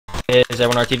Is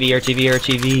everyone RTV, RTV,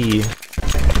 RTV?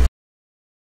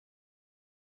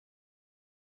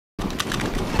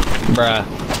 Bruh.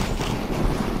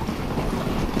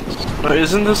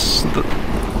 Isn't this the...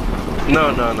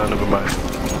 No, never mind.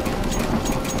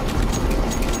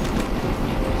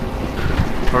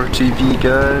 RTV,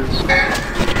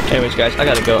 guys. Anyways, guys, I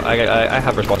gotta go. I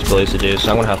have responsibilities to do, so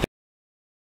I'm gonna have to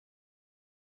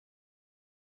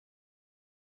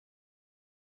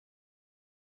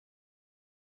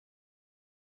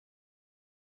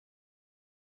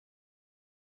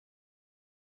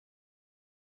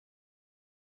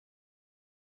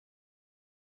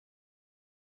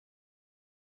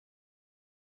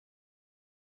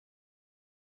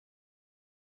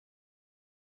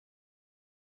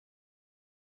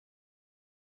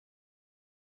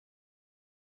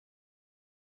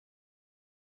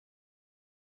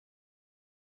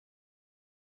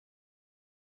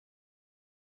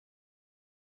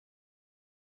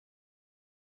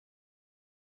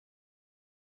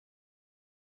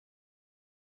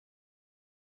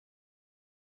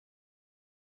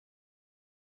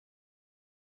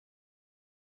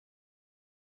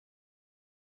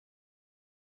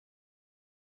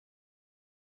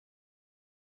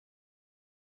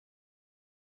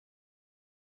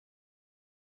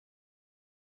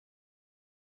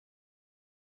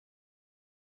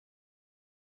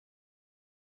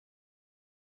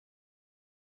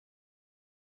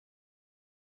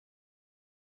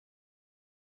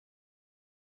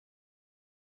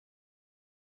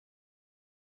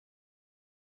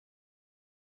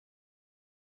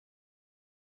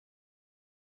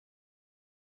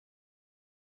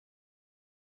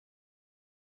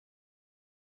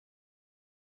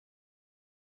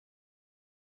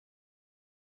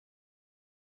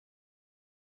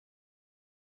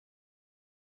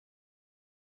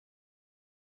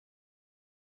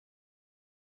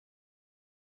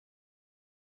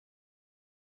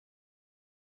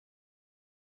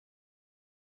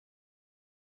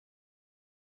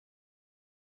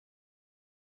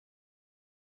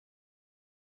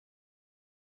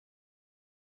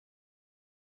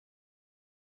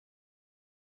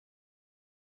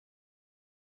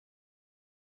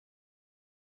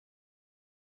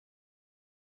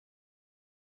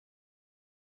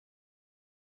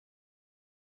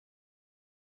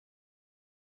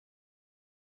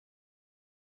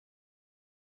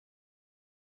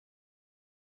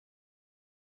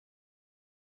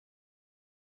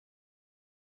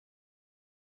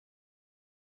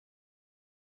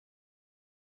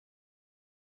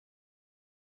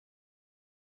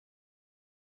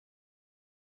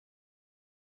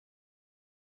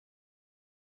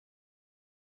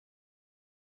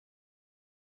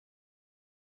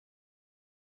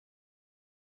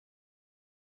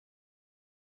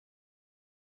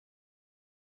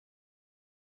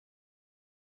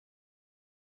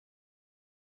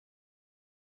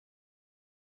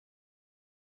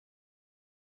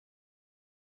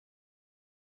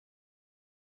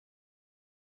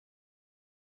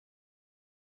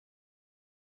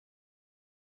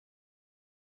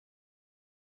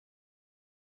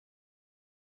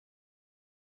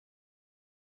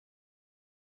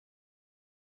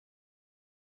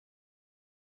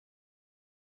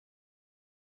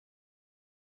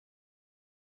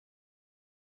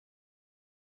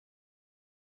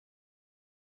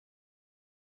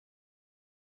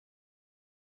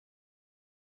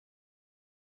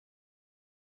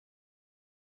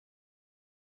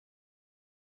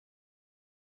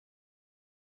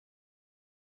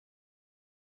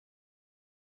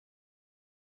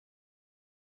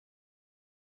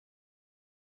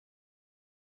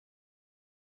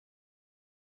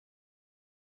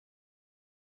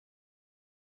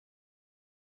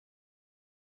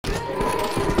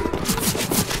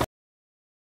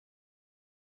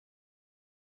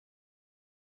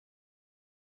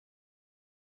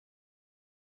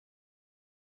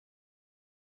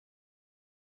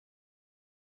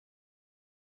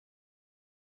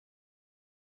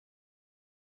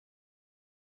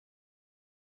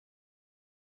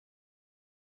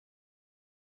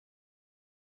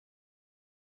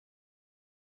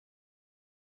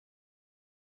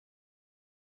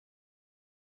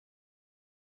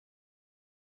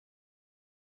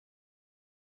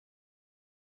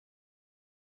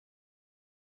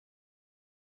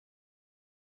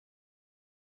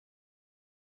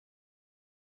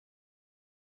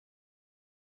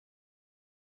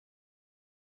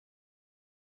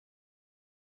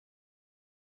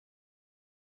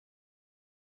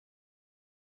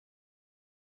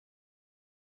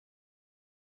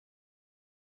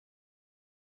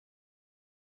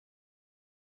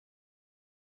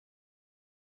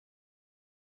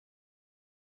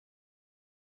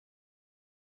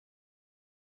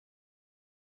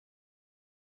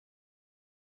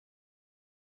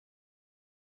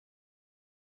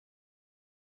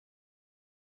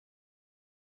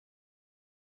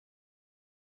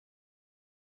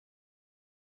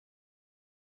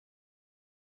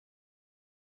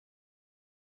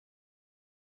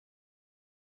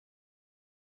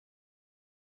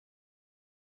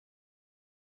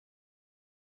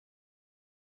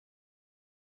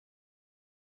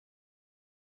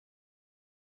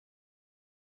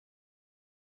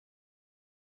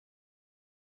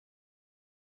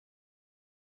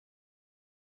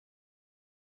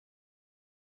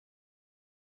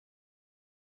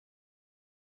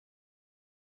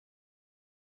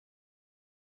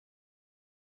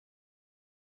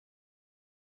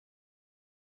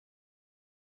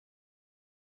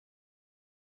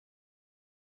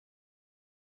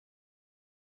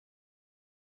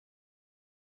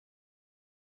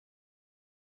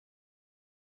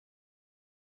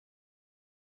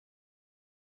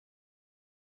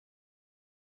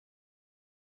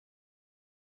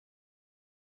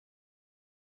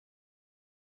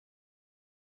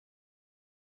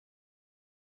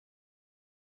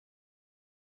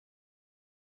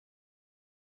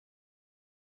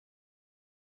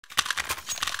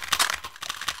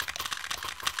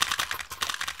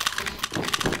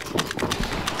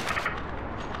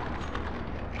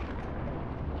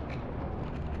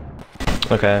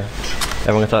Okay.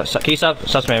 Everyone can you stop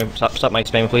spamming? Stop mic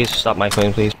spamming, please. Stop mic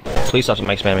spamming, please. Please stop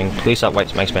mic spamming. Please stop mic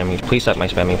spamming. Please stop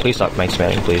mic spamming. Please stop mic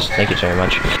spamming, please. Thank you so very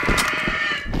much.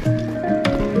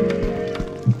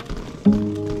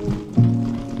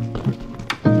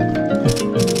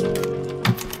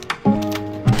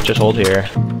 Just hold here.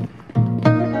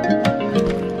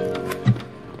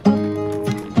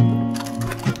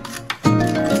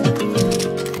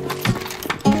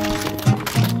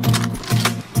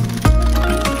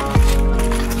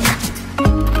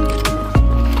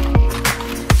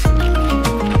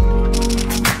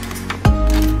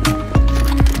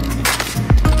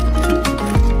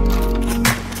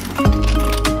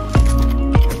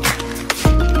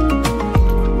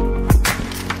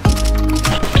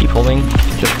 Holding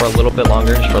just for a little bit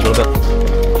longer, just for a little bit.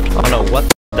 I don't know what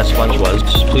that sponge was.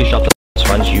 Please drop the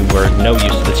sponge. You were no use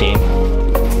to the team.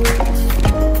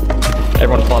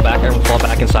 Everyone fall back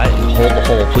inside and hold the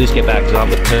hole. Please get back because I'm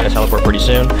going to teleport pretty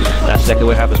soon. That's exactly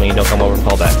what happens when you don't come over and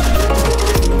fall back.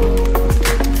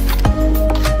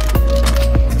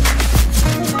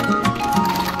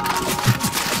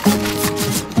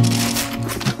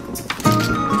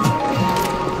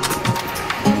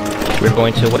 We're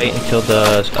going to wait until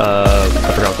the,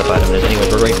 I forgot what the item is. Anyways,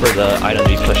 we're waiting for the item to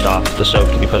be pushed off, the soap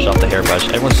to be pushed off the hairbrush.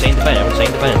 Everyone's stay in the vent, everyone's stay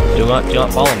in the vent. Do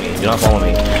not follow me, do not follow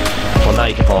me. Well, now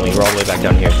you can follow me, we're all the way back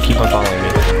down here. Keep on following me.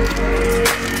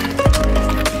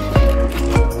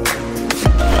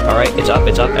 Alright, it's up,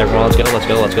 everyone, let's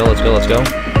go.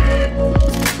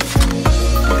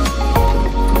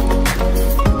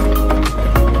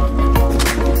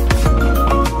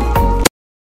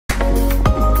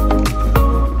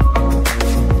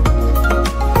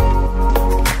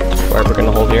 Alright, we're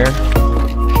gonna hold here.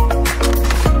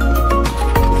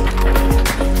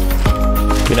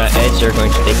 Do not edge, they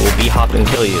will be hop and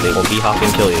kill you. They will be hop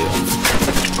and kill you.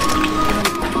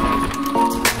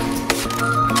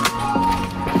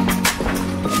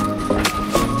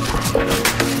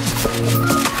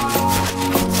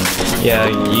 Yeah,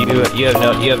 you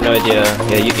have no idea.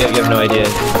 Yeah, you have no idea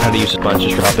how to use a sponge.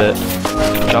 Just drop it.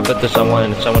 Drop it to someone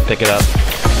and someone pick it up.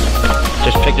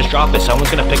 Just drop it. Someone's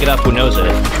gonna pick it up who knows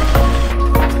it.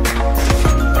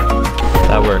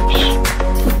 That works.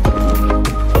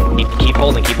 Keep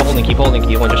holding. Just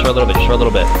for a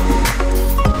little bit.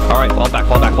 Alright, fall back,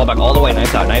 all the way.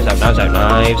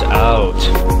 Knives out.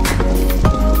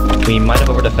 We might have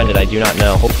over-defended, I do not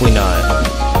know. Hopefully not.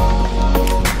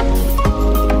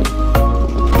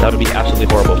 That would be absolutely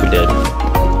horrible if we did.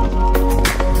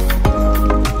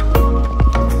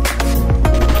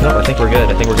 No, I think we're good.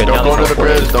 Don't go to the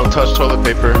bridge, don't touch toilet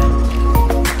paper.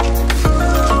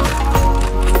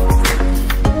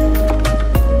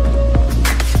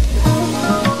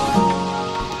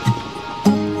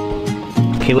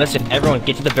 Okay, listen, everyone,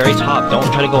 get to the very top. Don't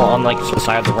try to go on, like, the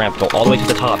side of the ramp. Go all the way to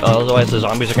the top. Otherwise, the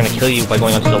zombies are gonna kill you by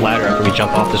going onto the ladder after we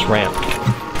jump off this ramp.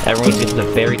 Everyone needs to get to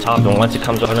the very top, and once it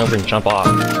comes on over and jump off.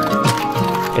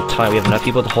 It's time. We have enough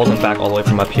people to hold them back all the way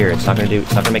from up here. It's not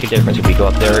gonna make a difference if we go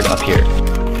up there or up here.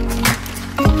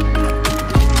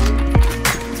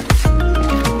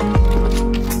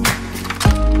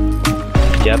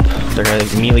 Yep, they're gonna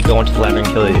immediately go into the ladder and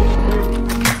kill you.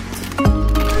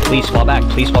 Please fall back,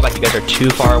 you guys are too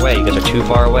far away,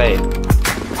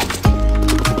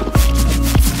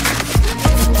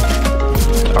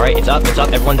 Alright, it's up,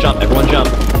 everyone jump.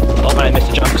 Oh, and I missed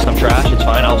a jump because I'm trash, it's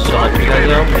fine, I'll still help you guys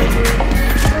though.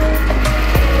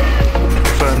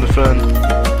 Defend.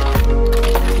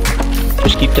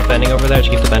 Just keep defending over there,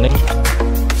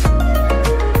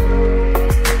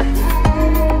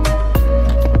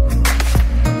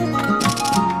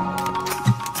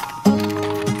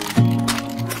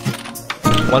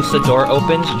 Once the door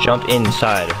opens, jump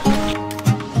inside.